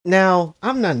Now,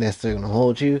 I'm not necessarily gonna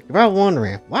hold you. You're probably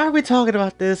wondering, why are we talking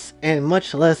about this, and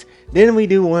much less, didn't we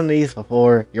do one of these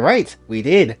before? You're right, we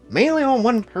did, mainly on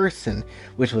one person,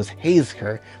 which was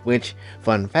Hazeker, which,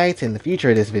 fun fact, in the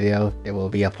future of this video, there will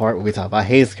be a part where we talk about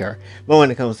Hazeker. But when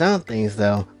it comes down to things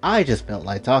though, I just felt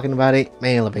like talking about it,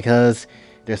 mainly because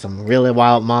there's some really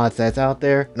wild mods that's out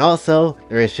there, and also,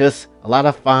 there is just a lot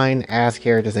of fine ass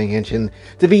characters in Genshin,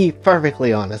 to be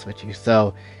perfectly honest with you,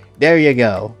 so there you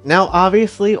go. Now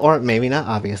obviously, or maybe not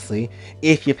obviously,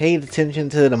 if you paid attention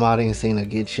to the modding scene of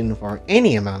Genshin for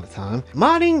any amount of time,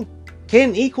 modding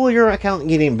can equal your account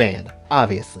getting banned,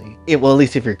 obviously. It will, at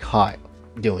least if you're caught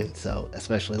doing so,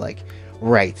 especially like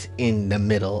right in the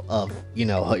middle of, you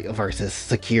know, versus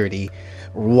security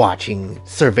watching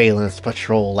surveillance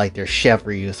patrol like they're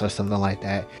Chevrolet or something like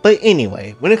that. But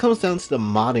anyway, when it comes down to the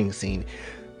modding scene,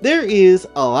 there is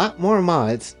a lot more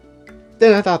mods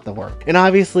than I thought there were. And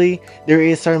obviously, there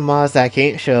is certain mods that I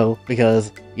can't show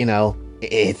because, you know,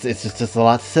 it's just a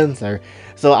lot to censor.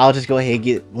 So I'll just go ahead and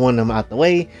get one of them out the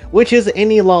way, which is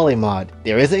any lolly mod.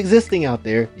 There is existing out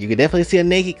there. You can definitely see a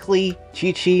naked Klee,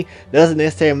 Chi-Chi, doesn't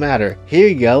necessarily matter. Here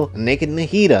you go, a naked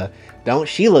Nahida. Don't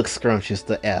she look scrumptious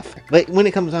to F. But when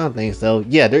it comes down to things though,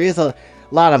 yeah, there is a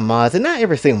lot of mods, and not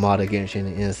every single mod of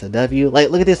Genshin is a W.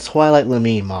 Like, look at this Twilight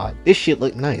Lamine mod. This shit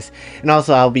look nice. And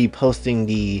also, I'll be posting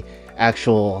the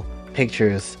actual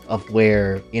pictures of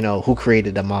where, you know, who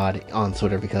created the mod on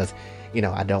Twitter, because, you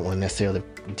know, I don't want to necessarily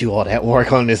do all that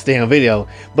work on this damn video.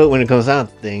 But when it comes down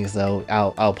to things though,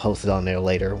 I'll post it on there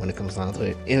later when it comes down to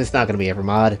it. And it's not going to be every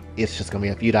mod, it's just going to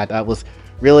be a few that I thought was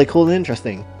really cool and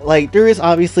interesting. Like, there is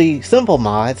obviously simple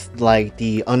mods like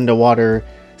the underwater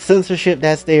censorship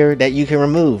that's there that you can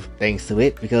remove thanks to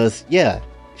it, because yeah,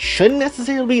 shouldn't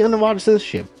necessarily be underwater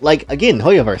censorship. Like, again,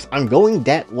 Hoyoverse, I'm going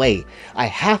that way. I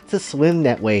have to swim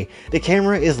that way. The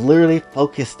camera is literally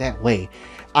focused that way.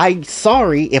 I'm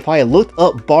sorry if I looked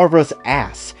up Barbara's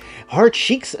ass. Her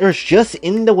cheeks are just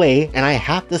in the way, and I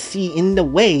have to see in the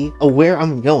way of where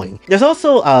I'm going. There's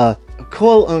also a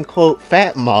quote-unquote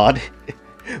fat mod,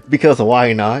 because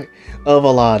why not, of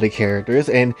a lot of the characters,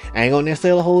 and I ain't gonna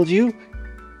necessarily hold you.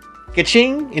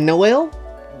 Kaching and Noelle,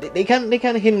 they kind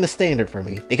of hitting the standard for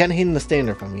me.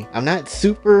 I'm not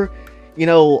super, you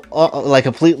know, like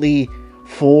completely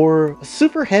for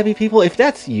super heavy people. If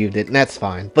that's you, then that's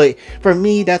fine. But for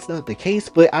me, that's not the case.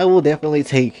 But I will definitely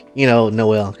take, you know,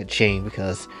 Noelle and Kaching,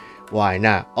 because why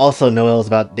not? Also, Noelle's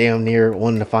about damn near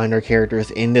one of the finer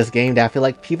characters in this game that I feel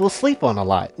like people sleep on a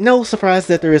lot. No surprise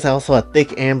that there is also a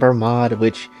Thick Amber mod,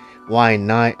 which, why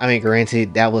not? I mean,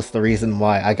 granted, that was the reason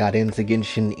why I got into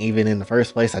Genshin even in the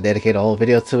first place. I dedicated a whole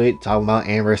video to it, talking about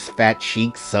Amber's fat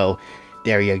cheeks, so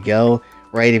there you go.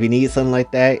 Right, if you need something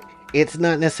like that, it's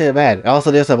not necessarily bad.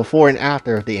 Also, there's a before and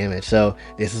after of the image, so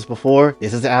this is before,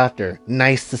 this is after.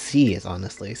 Nice to see it,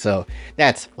 honestly, so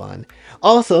that's fun.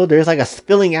 Also, there's like a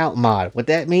spilling out mod. What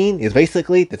that means is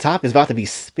basically the top is about to be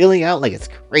spilling out like it's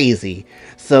crazy.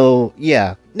 So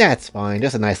yeah, that's fine.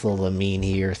 Just a nice little amine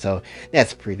here, so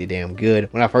that's pretty damn good.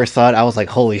 When I first saw it, I was like,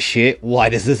 holy shit, why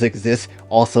does this exist?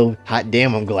 Also, hot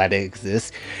damn, I'm glad it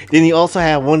exists. Then you also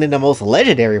have one of the most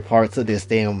legendary parts of this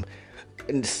damn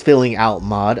spilling out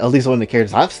mod, at least one of the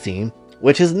characters I've seen,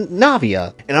 which is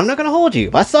Navia. And I'm not gonna hold you,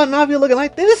 if I saw Navia looking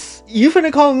like this, you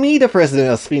finna call me the president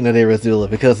of Spina de Razula,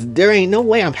 because there ain't no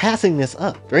way I'm passing this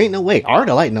up. There ain't no way. I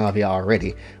already like Navia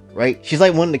already, right? She's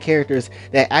like one of the characters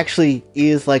that actually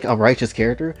is like a righteous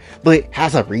character, but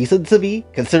has a reason to be,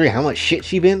 considering how much shit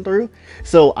she been through.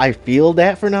 So I feel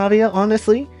that for Navia,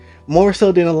 honestly, more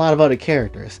so than a lot of other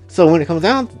characters. So when it comes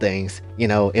down to things, you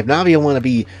know, if Navia wanna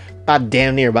be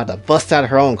damn near about to bust out of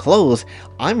her own clothes,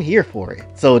 I'm here for it.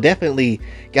 So definitely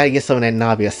gotta get some of that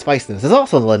Navia spiciness. There's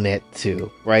also Lynette too,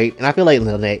 right? And I feel like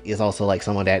Lynette is also like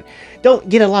someone that don't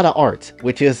get a lot of art,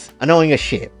 which is annoying as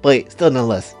shit, but still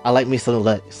nonetheless, I like me some of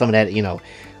that, you know,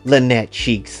 Lynette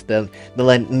cheeks, the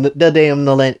damn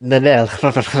Lynette,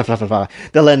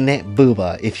 the Lynette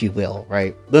booba, if you will,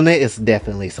 right? Lynette is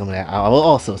definitely someone that I will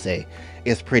also say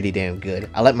is pretty damn good.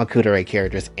 I like my Kudere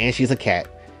characters, and she's a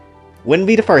cat. Wouldn't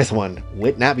be the first one.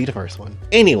 Would not be the first one.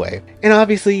 Anyway, and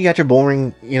obviously you got your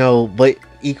boring, you know, but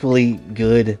equally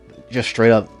good, just straight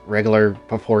up regular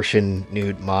proportion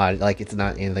nude mod. Like, it's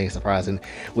not anything surprising,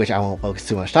 which I won't focus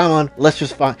too much time on. Let's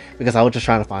just find, because I was just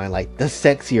trying to find like the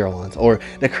sexier ones or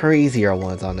the crazier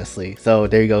ones, honestly. So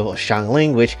there you go,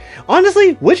 Xiangling, which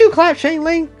honestly, would you clap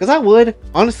Xiangling? Because I would,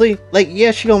 honestly. Like, yeah,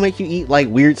 she gonna make you eat like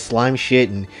weird slime shit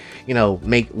and, you know,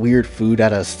 make weird food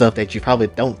out of stuff that you probably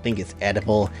don't think is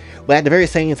edible, but at the very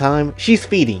same time, she's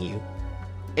feeding you.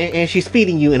 and she's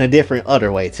feeding you in a different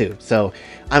other way too. So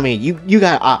I mean, you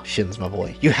got options, my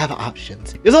boy. You have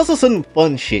options. There's also some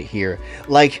fun shit here,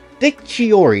 like Thick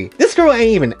Chiori. This girl ain't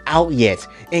even out yet,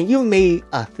 and you made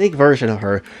a thick version of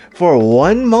her for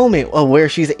one moment of where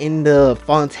she's in the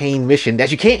Fontaine mission that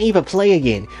you can't even play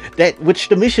again. Which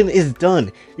the mission is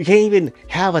done. You can't even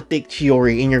have a Thick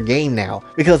Chiori in your game now,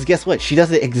 because guess what? She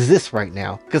doesn't exist right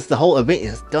now, because the whole event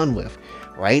is done with,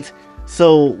 right?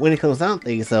 So when it comes down to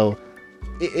things, so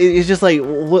it's just like,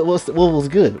 what was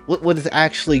good? What is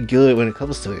actually good when it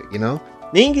comes to it, you know?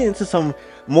 Then you get into some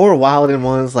more wilding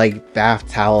ones like Bath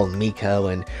Towel Miko,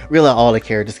 and really all the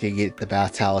characters can get the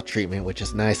bath towel treatment, which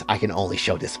is nice. I can only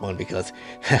show this one because,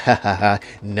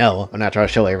 no, I'm not trying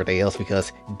to show everything else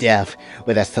because deaf,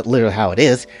 but that's literally how it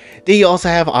is. Then you also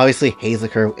have, obviously,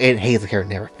 Hazelker, and Hazelker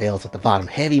never fails with the bottom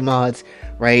heavy mods,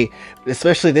 right?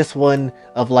 Especially this one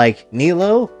of like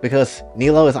Nilo, because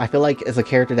Nilo is, I feel like, is a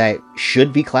character that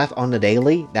should be clapped on the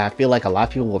daily, that I feel like a lot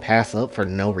of people will pass up for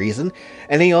no reason.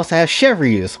 And then you also have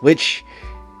Chevreuse, which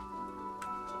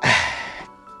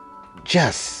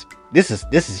this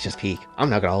is just peak. I'm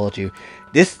not gonna hold you.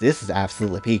 This is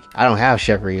absolutely peak. I don't have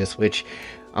Chevreuse, which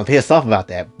I'm pissed off about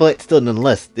that, but still,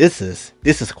 nonetheless, this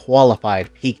is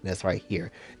qualified peakness right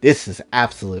here. This is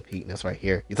absolute peakness right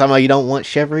here. You're talking about you don't want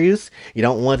Chevreuse? You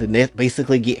don't want to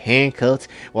basically get handcuffed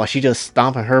while she just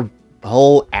stomping her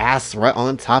whole ass right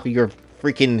on top of your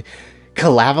freaking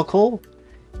clavicle?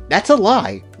 That's a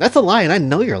lie. That's a lie, and I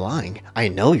know you're lying. I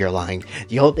know you're lying.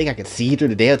 You don't think I can see you through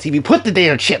the damn TV? Put the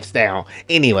damn chips down!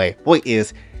 Anyway, point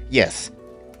is, yes,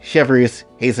 Chevreuse,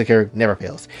 Hazelker, never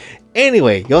fails.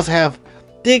 Anyway, you also have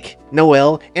Thick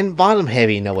Noelle and Bottom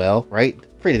Heavy Noelle, right?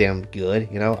 Pretty damn good,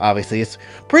 you know? Obviously, it's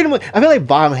pretty much, I feel like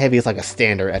Bottom Heavy is like a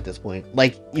standard at this point.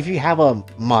 Like, if you have a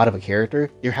mod of a character,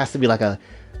 there has to be like a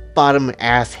bottom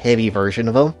ass heavy version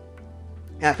of them.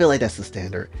 And I feel like that's the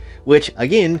standard. Which,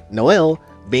 again, Noelle,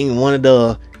 being one of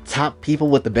the top people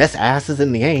with the best asses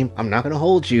in the game, I'm not gonna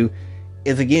hold you,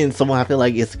 is again someone I feel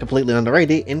like is completely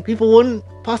underrated and people wouldn't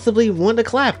possibly want to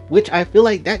clap, which I feel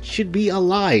like that should be a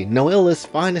lie. Noelle is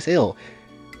fine as hell.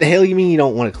 The hell you mean you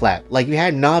don't want to clap? Like, you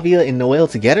had Navia and Noelle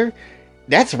together?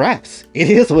 That's raps.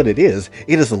 It is what it is.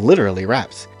 It is literally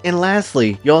raps. And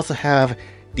lastly, you also have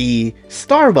the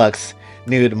Starbucks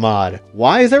nude mod.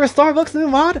 Why is there a Starbucks nude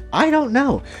mod? I don't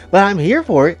know, but I'm here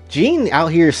for it. Jean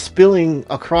out here spilling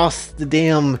across the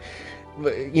damn,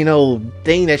 you know,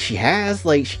 thing that she has.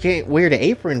 Like, she can't wear the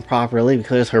apron properly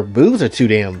because her boobs are too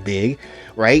damn big,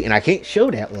 right? And I can't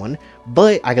show that one,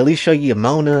 but I can at least show you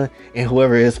Mona and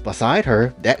whoever is beside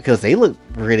her, that because they look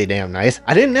really damn nice.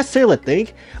 I didn't necessarily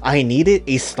think I needed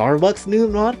a Starbucks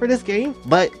nude mod for this game,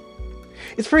 but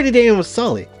it's pretty damn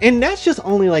solid. And that's just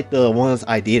only like the ones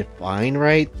I did find,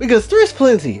 right? Because there's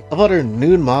plenty of other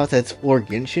nude mods that's for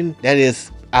Genshin that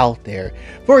is out there.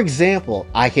 For example,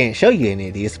 I can't show you any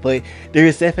of these, but there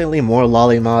is definitely more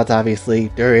lolly mods, obviously.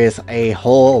 There is a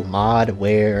whole mod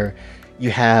where you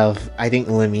have, I think,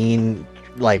 Lamine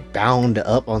like bound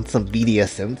up on some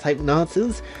BDSM type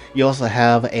nonsense. You also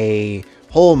have a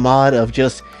whole mod of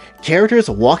just characters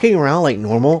walking around like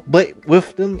normal, but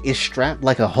with them is strapped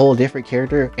like a whole different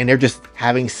character, and they're just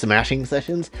having smashing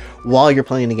sessions while you're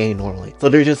playing the game normally. So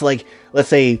they're just like, let's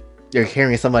say you're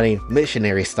carrying somebody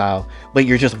missionary style, but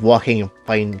you're just walking and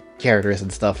fighting characters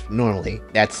and stuff normally.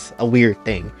 That's a weird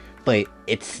thing, but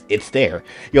it's there.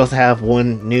 You also have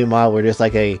one new mod where there's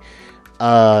like a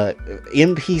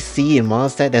NPC in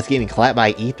Mondstadt that's getting clapped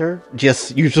by Ether.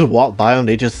 You just walk by them,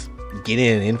 they just get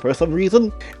in for some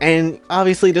reason. And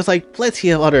obviously there's like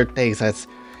plenty of other things that's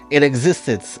in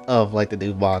existence of like the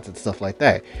new mods and stuff like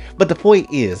that. But the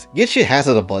point is, Genshin has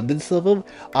an abundance of them.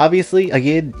 Obviously,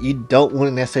 again, you don't want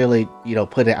to necessarily, you know,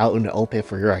 put it out in the open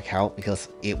for your account because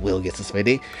it will get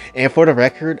suspended. And for the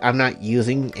record, I'm not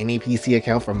using any PC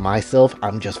account for myself.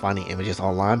 I'm just finding images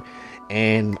online,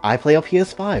 and I play on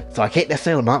PS5, so I can't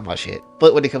necessarily mod my shit.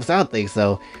 But when it comes down to things,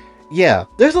 though, yeah,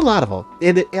 there's a lot of them.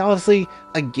 And honestly,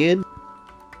 again,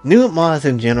 new mods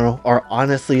in general are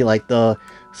honestly like the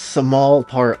small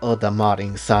part of the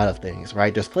modding side of things,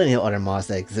 right? There's plenty of other mods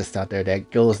that exist out there that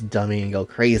goes dummy and go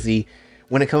crazy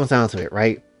when it comes down to it,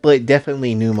 right? But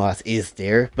definitely new mods is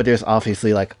there, but there's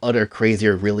obviously like other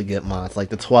crazier really good mods like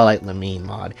the Twilight Lamine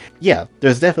mod. Yeah,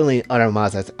 there's definitely other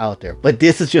mods that's out there, but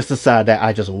this is just the side that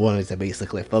I just wanted to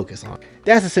basically focus on.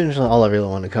 That's essentially all I really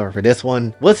wanted to cover for this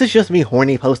one. Was this just me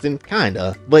horny posting?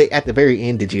 Kinda, but at the very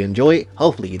end, did you enjoy it?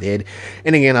 Hopefully you did.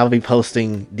 And again, I'll be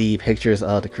posting the pictures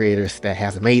of the creators that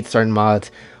has made certain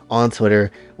mods on Twitter,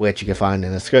 which you can find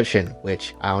in the description,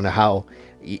 which I don't know how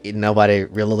nobody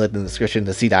really looked in the description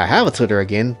to see that I have a Twitter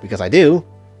again, because I do.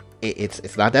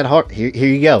 It's not that hard. Here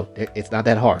you go. It's not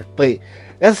that hard. But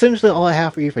that's essentially all I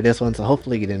have for you for this one. So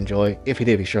hopefully you did enjoy. If you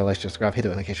did, be sure to like, subscribe, hit the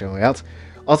notification on the way out.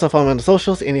 Also follow me on the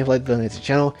socials. Any of you like to donate to the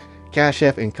channel, Cash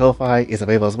App and Kofi is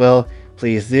available as well.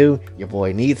 Please do. Your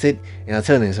boy needs it. And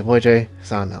until then, it's your boy Jay,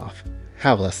 signing off.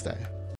 Have a blessed day.